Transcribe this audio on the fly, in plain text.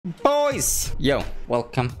Boys! Yo,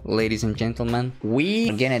 welcome ladies and gentlemen. We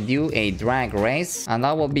are gonna do a drag race and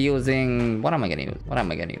I will be using... What am I gonna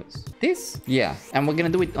use? This? Yeah, and we're gonna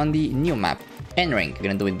do it on the new map. N-Ring, we're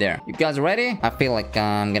gonna do it there. You guys ready? I feel like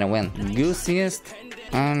I'm gonna win. Goosiest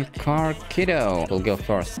and CarX will go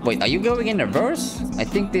first. Wait, are you going in reverse? I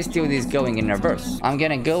think this dude is going in reverse. I'm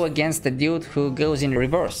gonna go against the dude who goes in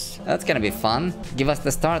reverse. That's gonna be fun. Give us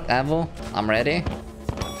the start, Avo. I'm ready.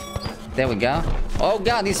 There we go. Oh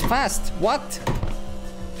god, he's fast. What?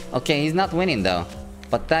 Okay, he's not winning though.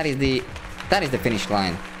 But that is the finish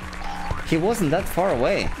line. He wasn't that far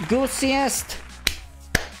away. Goosiest!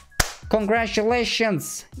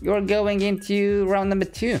 Congratulations! You're going into round number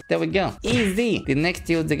 2. There we go. Easy. The next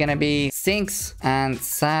dudes are gonna be Sinks and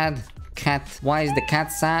Sad Cat. Why is the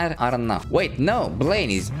cat sad? I don't know. Wait, no,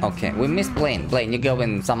 Blaine is... Okay, we missed Blaine. Blaine, you go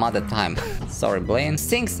in some other time. Sorry, Blaine.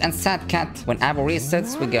 Sinks and Sad Cat. When Avo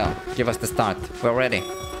resets, we go. Give us the start. We're ready.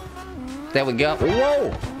 There we go.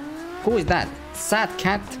 Whoa! Who is that? Sad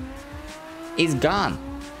Cat is gone.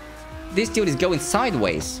 This dude is going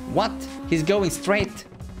sideways. What? He's going straight,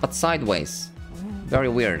 but sideways. Very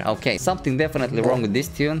weird. Okay, something definitely wrong with this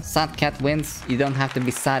tune. Sad Cat wins. You don't have to be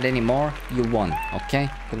sad anymore. You won. Okay?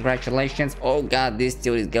 Congratulations. Oh god, this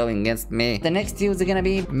dude is going against me. The next dudes are gonna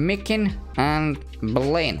be Mikin and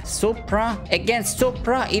Blaine. Supra against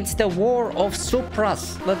Supra. It's the war of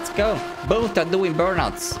Supras. Let's go. Both are doing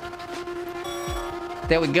burnouts.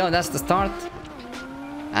 There we go. That's the start.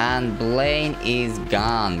 And Blaine is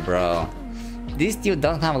gone, bro. This dude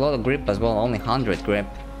doesn't have a lot of grip as well. Only 100 grip.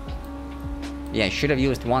 Yeah, should have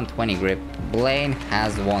used 120 grip. Blaine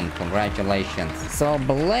has won. Congratulations. So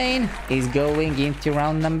Blaine is going into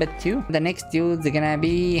round number 2. The next dudes are gonna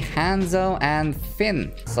be Hanzo and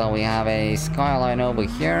Finn. So we have a Skyline over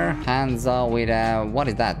here. Hanzo with a... What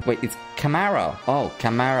is that? Wait, it's Camaro. Oh,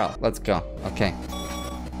 Camaro. Let's go. Okay.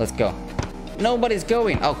 Let's go. Nobody's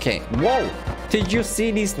going. Okay. Whoa! Did you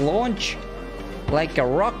see this launch? Like a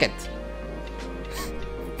rocket.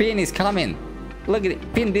 Finn is coming. Look at it,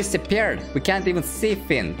 Finn disappeared. We can't even see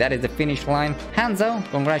Finn. That is the finish line. Hanzo,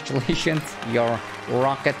 congratulations. Your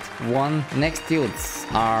rocket won. Next dudes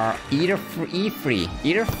are Eater-free.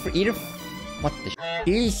 What the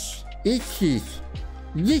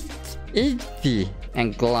Easy.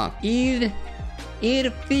 And Glock.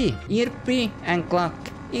 Eater-free and Glock.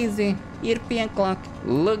 Easy. Eater-free and Glock.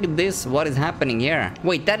 Look at this. What is happening here?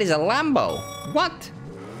 Wait, that is a Lambo. What?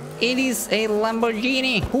 It is a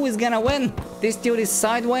Lamborghini. Who is gonna win? This dude is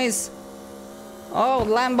sideways. Oh,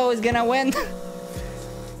 Lambo is gonna win.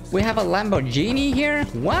 We have a Lamborghini here?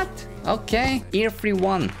 What? Okay. Ear-free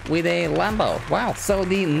one with a Lambo. Wow. So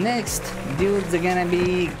the next dudes are gonna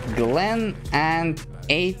be Glenn and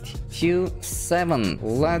 827.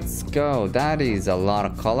 Let's go. That is a lot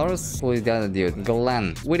of colors. Who is the other dude?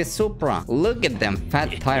 Glenn with a Supra. Look at them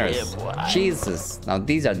fat tires. Jesus. Now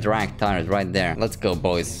these are drag tires right there. Let's go,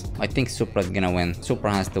 boys. I think Supra is gonna win.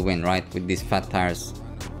 Supra has to win, right? With these fat tires.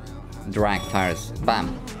 Drag tires.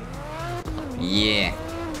 Bam. Yeah.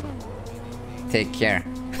 Take care.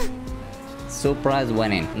 Supra is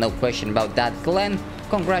winning. No question about that. Glenn,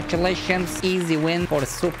 congratulations. Easy win for the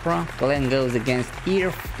Supra. Glenn goes against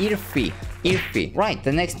Earfy. Right,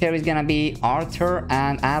 the next pair is gonna be Arthur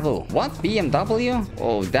and Avo. What? BMW?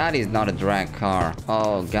 Oh, that is not a drag car.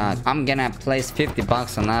 Oh god. I'm gonna place 50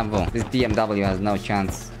 bucks on Avo. This BMW has no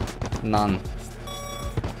chance. None.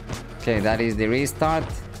 Okay, that is the restart.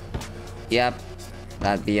 Yep.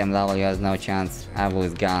 That BMW has no chance. Avo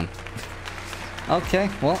is gone. Okay,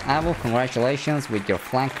 well, Avo, congratulations with your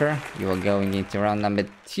flanker. You are going into round number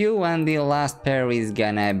 2, and the last pair is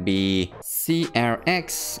gonna be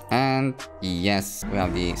CarX, and yes, we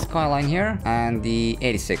have the Skyline here, and the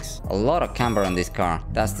 86. A lot of camber on this car.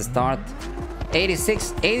 That's the start.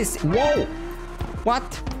 86, whoa! What?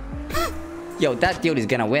 Yo, that dude is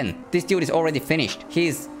gonna win. This dude is already finished.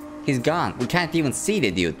 He's gone. We can't even see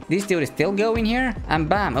the dude. This dude is still going here. And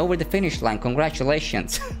bam, over the finish line.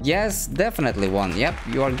 Congratulations. Yes, definitely won. Yep,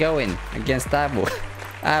 you are going against Avo.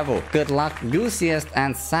 Avo, good luck. Goosiest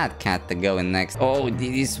and Sad Cat to go in next. Oh,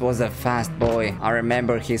 this was a fast boy. I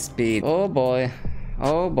remember his speed. Oh boy.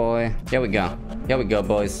 Oh boy. Here we go. Here we go,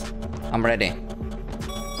 boys. I'm ready.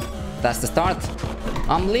 That's the start.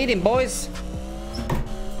 I'm leading, boys.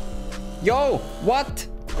 Yo, what?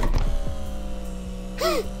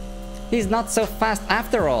 He's not so fast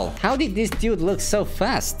after all. How did this dude look so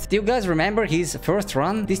fast? Do you guys remember his first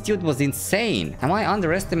run? This dude was insane. Am I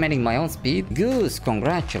underestimating my own speed? Goose,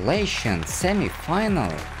 congratulations.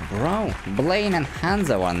 Semi-final. Bro. Blaine and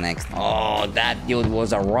Hanzo are next. Oh, that dude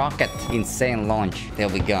was a rocket. Insane launch. There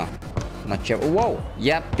we go. Not sure. Whoa.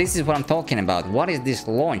 Yep, this is what I'm talking about. What is this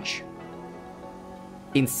launch?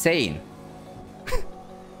 Insane.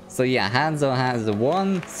 So yeah, Hanzo has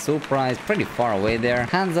won. Supra is pretty far away there.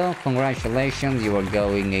 Hanzo, congratulations, you are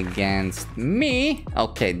going against me.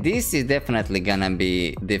 Okay, this is definitely gonna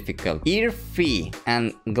be difficult. Irfi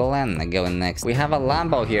and Glenn are going next. We have a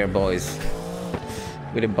Lambo here, boys.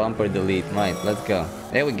 With a bumper delete. Right, let's go.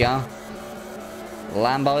 There we go.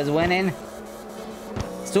 Lambo is winning.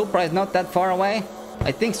 Supra is not that far away.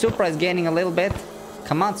 I think Supra is gaining a little bit.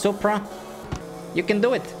 Come on, Supra. You can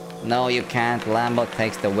do it. No, you can't. Lambo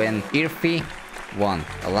takes the win. Irfi won.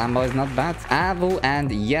 The Lambo is not bad. Avu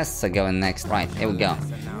and Yes are going next. Right, here we go.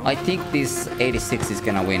 I think this 86 is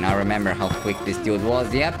gonna win. I remember how quick this dude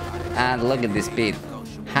was. Yep. And look at the speed.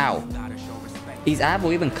 How? Is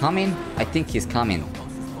Avu even coming? I think he's coming.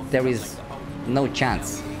 There is no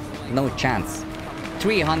chance. No chance.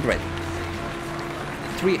 300.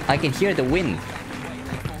 I can hear the wind.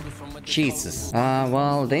 Jesus.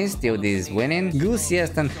 Well, this dude is winning.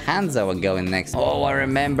 Goosiest and Hanzo are going next. Oh, I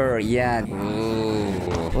remember. Yeah.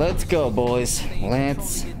 Ooh. Let's go, boys.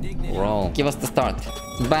 Let's roll. Give us the start.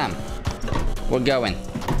 Bam. We're going.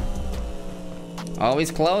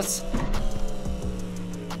 Always close.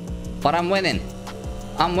 But I'm winning.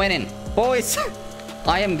 I'm winning. Boys,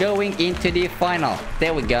 I am going into the final.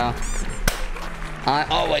 There we go.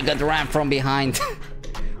 Oh, I got rammed from behind.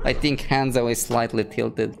 I think Hanzo is slightly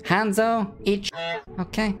tilted. Hanzo, each.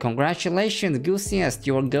 Okay, congratulations, Goosiest.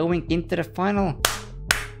 You are going into the final.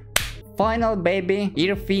 Final, baby.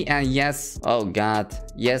 Irfi and Yes. Oh god,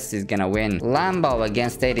 Yes is gonna win. Lambo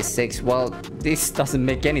against 86. Well, this doesn't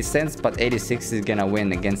make any sense, but 86 is gonna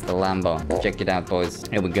win against the Lambo. Check it out, boys.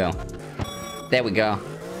 Here we go. There we go.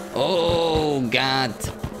 Oh god.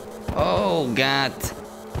 Oh god.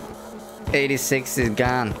 86 is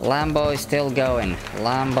gone. Lambo is still going.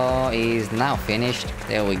 Lambo is now finished.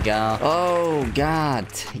 There we go. Oh god.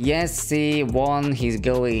 Yesy won. He's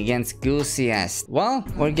going against Goosiest. Well,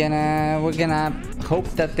 we're gonna hope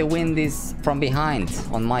that the wind is from behind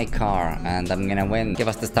on my car and I'm gonna win. Give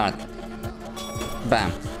us the start.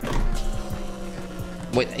 Bam.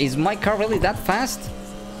 Wait, is my car really that fast?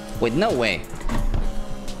 Wait, no way.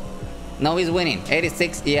 No, he's winning.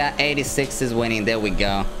 86. Yeah, 86 is winning. There we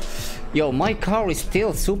go. Yo, my car is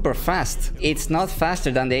still super fast. It's not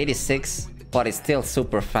faster than the 86, but it's still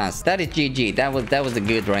super fast. That is GG. That was a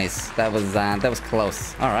good race. That was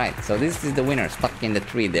close. All right, so this is the winner, stuck in the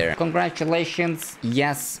tree there. Congratulations.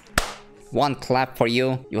 Yes. One clap for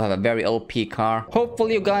you. You have a very OP car.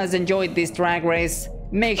 Hopefully you guys enjoyed this drag race.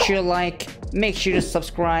 Make sure you like, make sure to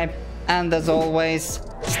subscribe, and as always,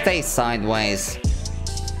 stay sideways.